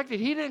was resurrected,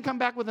 he didn't come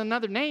back with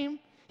another name.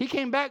 He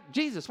came back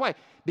Jesus. Why?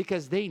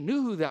 Because they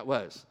knew who that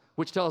was,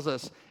 which tells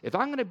us if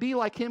I'm going to be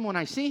like him when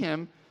I see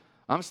him,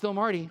 I'm still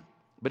Marty,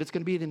 but it's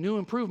going to be the new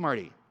improved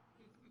Marty.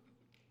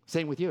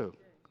 Same with you.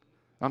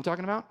 I'm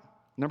talking about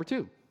number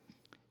two.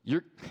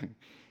 You're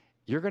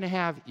going to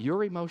have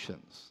your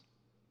emotions.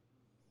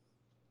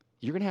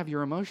 You're going to have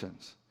your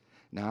emotions.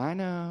 Now, I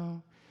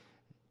know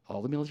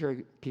all the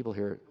military people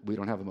here, we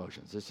don't have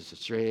emotions. This is a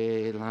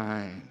straight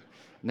line.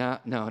 No.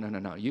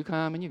 You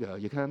come and you go.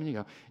 You come and you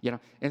go. You know.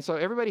 And so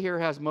everybody here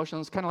has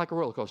emotions kind of like a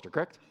roller coaster,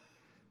 correct?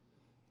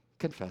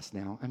 Confess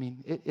now. I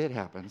mean, it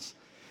happens.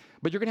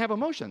 But you're going to have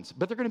emotions,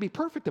 but they're going to be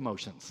perfect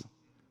emotions.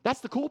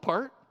 That's the cool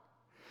part.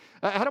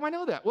 How do I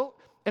know that? Well,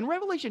 in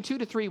Revelation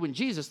 2-3, when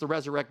Jesus, the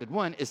resurrected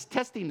one, is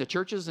testing the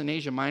churches in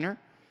Asia Minor,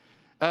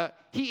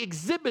 he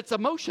exhibits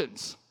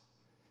emotions.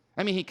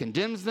 I mean, he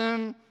condemns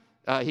them.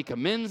 He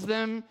commends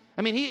them.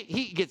 I mean,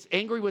 he gets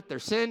angry with their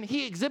sin.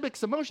 He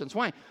exhibits emotions.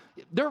 Why?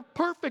 They're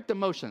perfect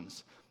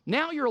emotions.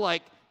 Now you're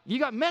like, you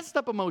got messed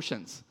up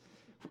emotions.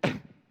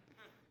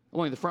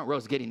 Only the front row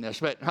is getting this,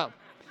 but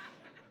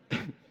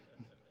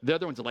the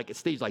other ones are like at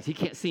stage lights. He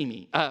can't see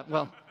me.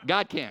 Well,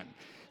 God can.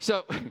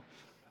 So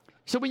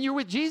when you're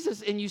with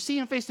Jesus and you see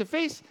him face to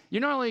face,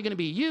 you're not only going to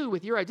be you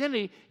with your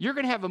identity, you're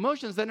going to have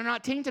emotions that are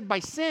not tainted by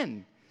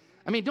sin.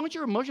 I mean, don't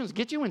your emotions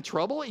get you in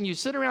trouble and you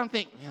sit around and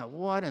think,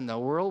 what in the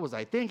world was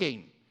I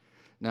thinking?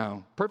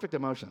 No, perfect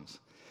emotions.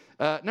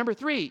 Number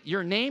three,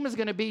 your name is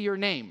going to be your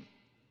name.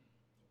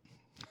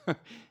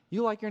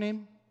 You like your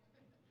name?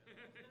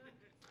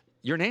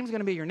 Your name's going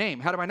to be your name.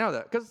 How do I know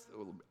that? Because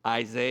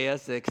Isaiah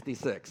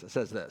 66, it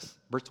says this,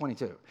 verse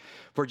 22.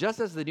 For just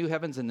as the new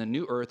heavens and the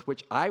new earth,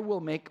 which I will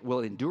make, will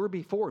endure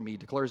before me,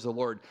 declares the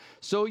Lord,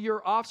 so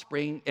your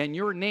offspring and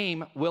your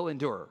name will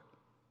endure.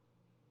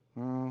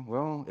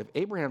 Well, if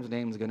Abraham's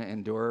name is going to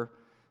endure,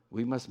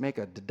 we must make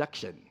a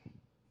deduction.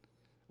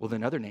 Well,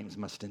 then other names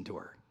must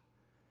endure,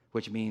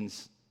 which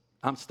means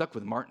I'm stuck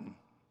with Martin.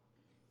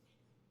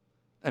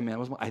 I mean,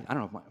 I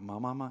don't know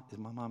if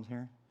my mom's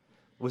here?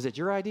 Was it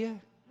your idea?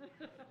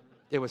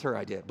 It was her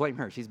idea. Blame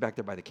her. She's back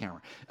there by the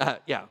camera.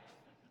 Yeah.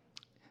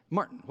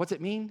 Martin, what's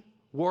it mean?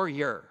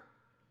 Warrior.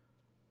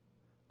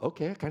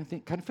 Okay,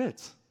 kind of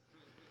fits.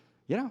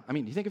 I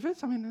mean, do you think it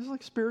fits? I mean, it's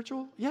like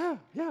spiritual. Yeah,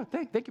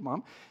 thank you,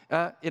 Mom.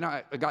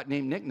 I got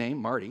nickname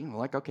Marty. I'm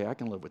like, okay, I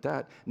can live with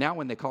that. Now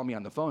when they call me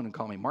on the phone and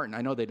call me Martin,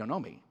 I know they don't know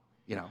me,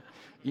 you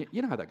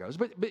know how that goes.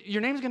 But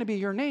your name's going to be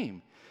your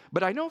name.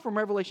 But I know from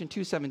Revelation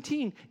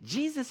 2:17,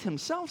 Jesus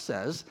himself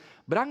says,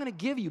 but I'm going to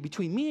give you,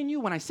 between me and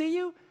you, when I see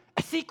you,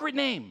 a secret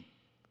name.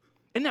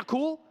 Isn't that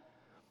cool?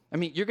 I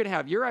mean, you're going to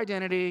have your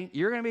identity,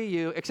 you're going to be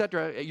you,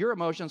 etc., your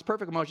emotions,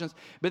 perfect emotions.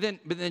 But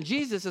then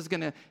Jesus is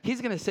going to,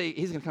 he's going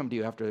to come to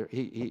you after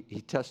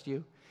he tests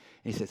you.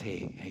 And he says,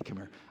 hey, come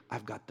here.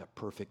 I've got the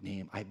perfect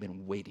name I've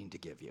been waiting to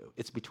give you.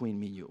 It's between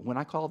me and you. When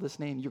I call this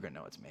name, you're going to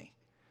know it's me.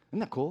 Isn't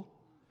that cool?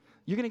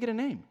 You're going to get a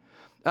name.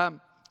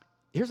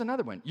 Here's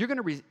another one. You're going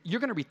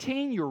to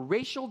retain your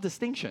racial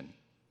distinction.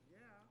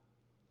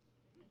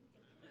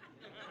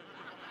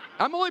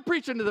 I'm only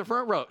preaching to the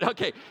front row.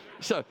 Okay,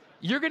 so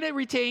you're going to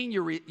retain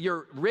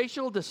your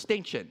racial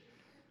distinction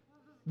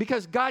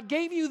because God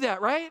gave you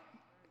that, right?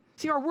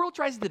 See, our world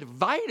tries to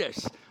divide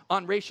us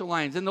on racial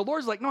lines, and the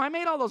Lord's like, no, I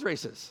made all those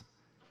races,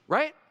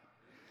 right?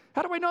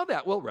 How do I know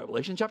that? Well,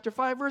 Revelation chapter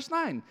 5, verse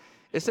 9.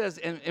 It says,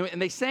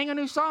 and they sang a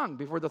new song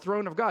before the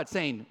throne of God,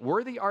 saying,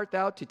 worthy art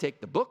thou to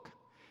take the book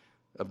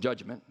of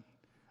judgment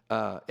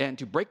and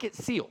to break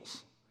its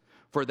seals,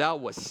 for thou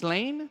wast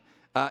slain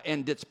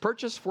and didst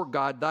purchase for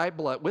God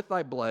with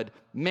thy blood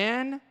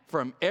men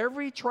from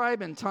every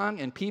tribe and tongue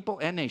and people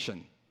and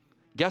nation.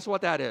 Guess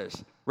what that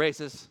is?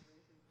 Races.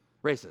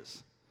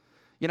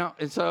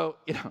 And so,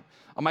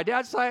 on my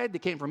dad's side, they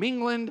came from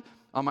England.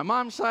 On my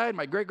mom's side,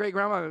 my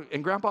great-great-grandma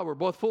and grandpa were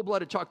both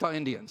full-blooded Choctaw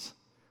Indians.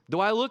 Do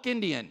I look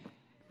Indian?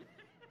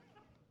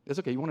 It's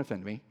okay, you won't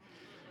offend me.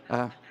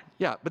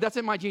 Yeah, but that's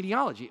in my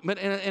genealogy.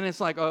 And it's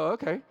like, oh,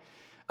 okay.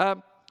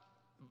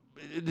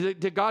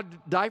 Did God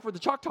die for the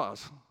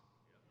Choctaws?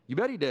 You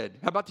bet he did.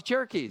 How about the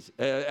Cherokees?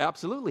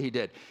 Absolutely he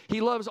did.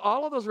 He loves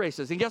all of those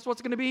races. And guess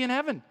what's going to be in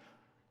heaven?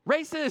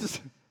 Races.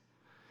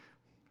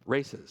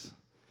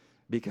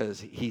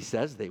 Because he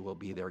says they will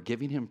be there,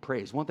 giving him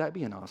praise. Won't that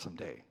be an awesome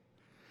day?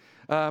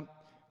 And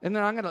then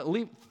I'm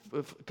going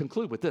to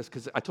conclude with this,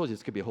 because I told you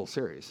this could be a whole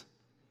series.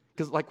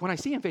 Because like when I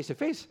see him face to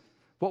face,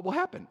 what will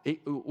happen?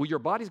 Your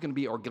body's going to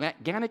be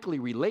organically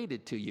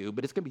related to you,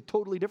 but it's going to be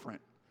totally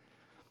different.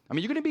 I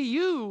mean, you're going to be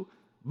you,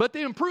 but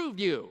the improved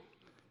you.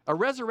 A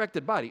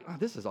resurrected body. Oh,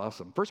 this is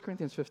awesome. 1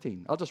 Corinthians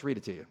 15. I'll just read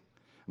it to you.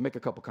 I'll make a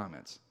couple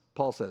comments.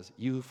 Paul says,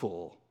 you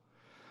fool.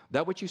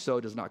 That which you sow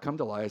does not come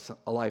to life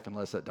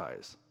unless it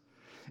dies.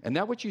 And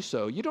that which you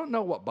sow, you don't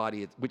know what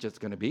body which it's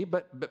going to be,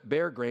 but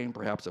bare grain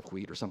perhaps of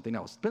wheat or something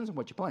else. Depends on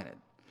what you planted.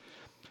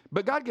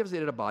 But God gives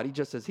it a body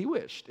just as he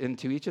wished, and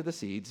to each of the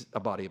seeds a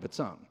body of its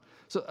own.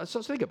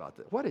 So think about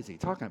this. What is he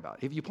talking about?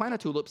 If you plant a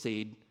tulip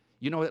seed,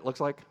 you know what it looks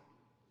like?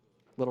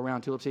 Little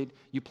round tulip seed.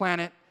 You plant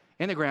it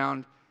in the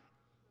ground.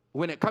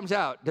 When it comes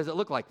out, does it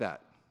look like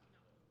that?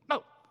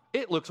 No.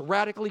 It looks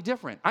radically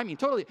different. I mean,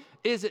 totally.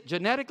 Is it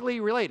genetically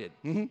related?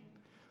 Mm-hmm.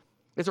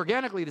 It's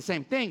organically the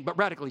same thing, but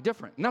radically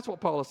different. And that's what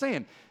Paul is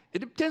saying. It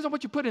depends on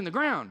what you put in the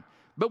ground.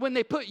 But when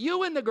they put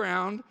you in the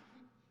ground,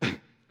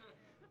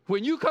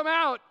 when you come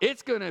out,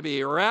 it's going to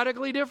be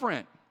radically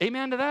different.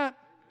 Amen to that?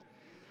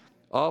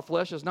 All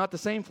flesh is not the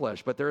same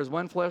flesh, but there is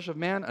one flesh of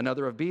man,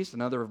 another of beasts,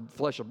 another of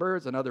flesh of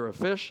birds, another of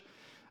fish.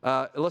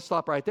 Let's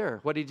stop right there.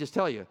 What did he just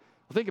tell you?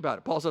 Well, think about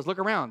it. Paul says, look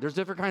around. There's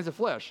different kinds of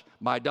flesh.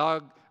 My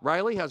dog,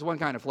 Riley, has one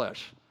kind of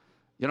flesh.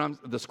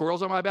 The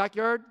squirrels in my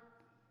backyard,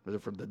 they're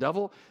from the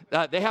devil.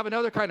 They have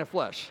another kind of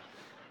flesh.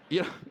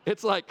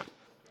 It's like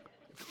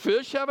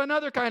fish have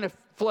another kind of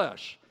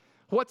flesh.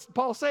 What's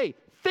Paul say?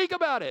 Think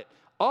about it.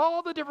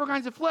 All the different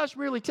kinds of flesh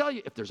really tell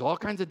you if there's all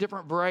kinds of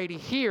different variety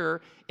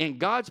here in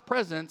God's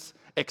presence,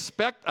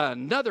 expect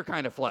another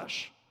kind of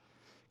flesh.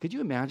 Could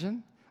you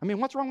imagine? I mean,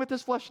 what's wrong with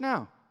this flesh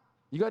now?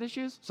 You got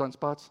issues?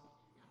 Sunspots?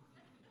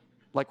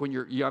 Like when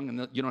you're young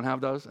and you don't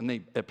have those and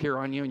they appear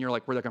on you and you're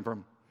like, where'd that come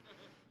from?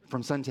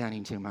 From sun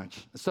tanning too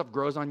much. Stuff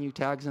grows on you,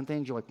 tags and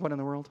things. You're like, what in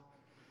the world?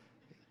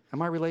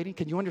 Am I relating?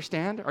 Can you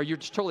understand? Or you're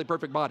just totally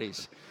perfect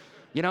bodies?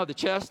 The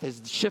chest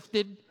has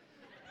shifted.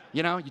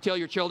 You tell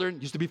your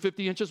children, used to be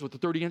 50 inches with a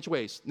 30-inch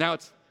waist. Now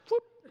it's,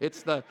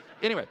 whoop,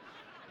 anyway.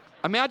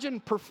 Imagine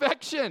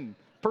perfection.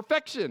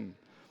 And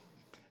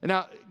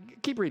now,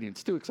 keep reading.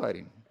 It's too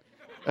exciting.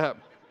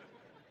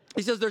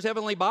 He says there's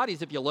heavenly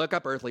bodies. If you look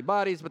up earthly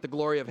bodies, but the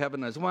glory of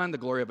heaven is one, the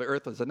glory of the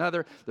earth is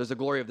another. There's the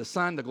glory of the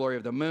sun, the glory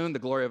of the moon, the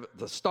glory of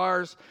the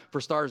stars, for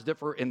stars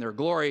differ in their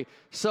glory.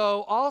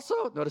 So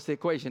also, notice the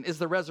equation, is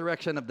the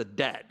resurrection of the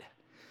dead.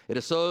 It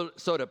is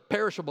sowed a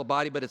perishable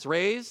body, but it's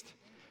raised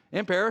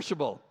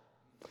imperishable.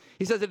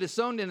 He says it is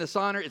sown in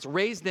dishonor, it's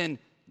raised in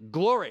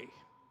glory.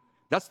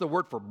 That's the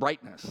word for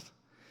brightness.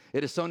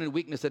 It is sown in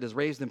weakness, it is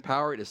raised in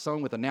power. It is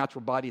sown with a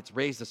natural body, it's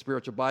raised a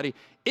spiritual body.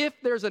 If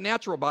there's a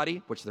natural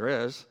body, which there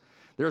is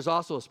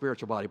also a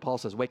spiritual body. Paul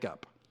says, wake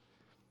up.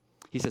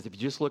 He says, if you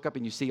just look up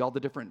and you see all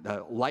the different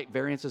light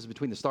variances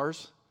between the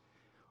stars,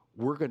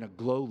 we're going to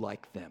glow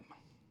like them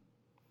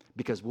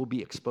because we'll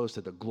be exposed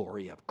to the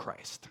glory of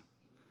Christ.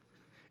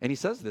 And he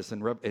says this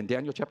in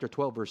Daniel chapter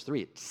 12, verse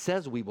 3. It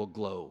says we will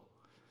glow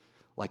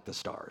like the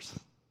stars.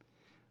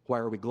 Why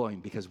are we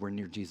glowing? Because we're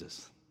near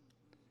Jesus.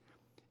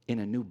 In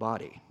a new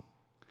body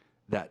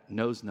that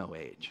knows no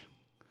age,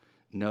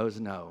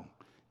 knows no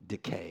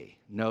decay,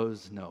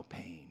 knows no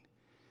pain.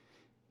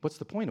 What's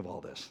the point of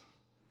all this?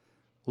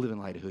 Live in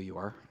light of who you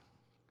are,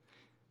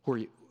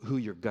 who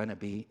you're going to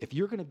be. If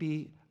you're going to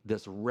be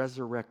this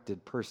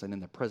resurrected person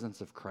in the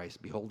presence of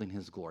Christ, beholding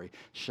his glory,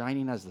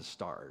 shining as the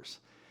stars,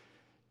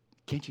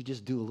 can't you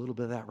just do a little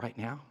bit of that right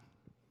now?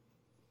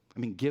 I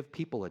mean, give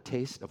people a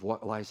taste of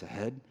what lies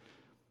ahead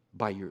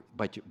by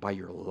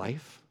your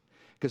life.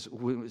 Because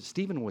when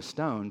Stephen was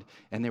stoned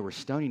and they were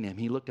stoning him,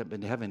 he looked up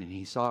into heaven and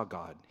he saw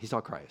God. He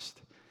saw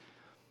Christ.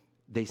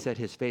 They said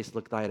his face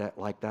looked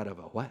like that of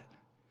a what?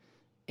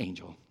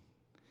 Angel.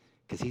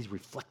 Because he's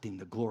reflecting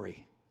the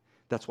glory.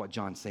 That's what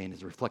John's saying,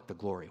 is reflect the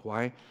glory.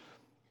 Why?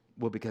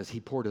 Well, because he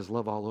poured his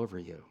love all over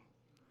you.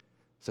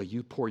 So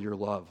you pour your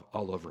love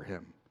all over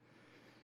him.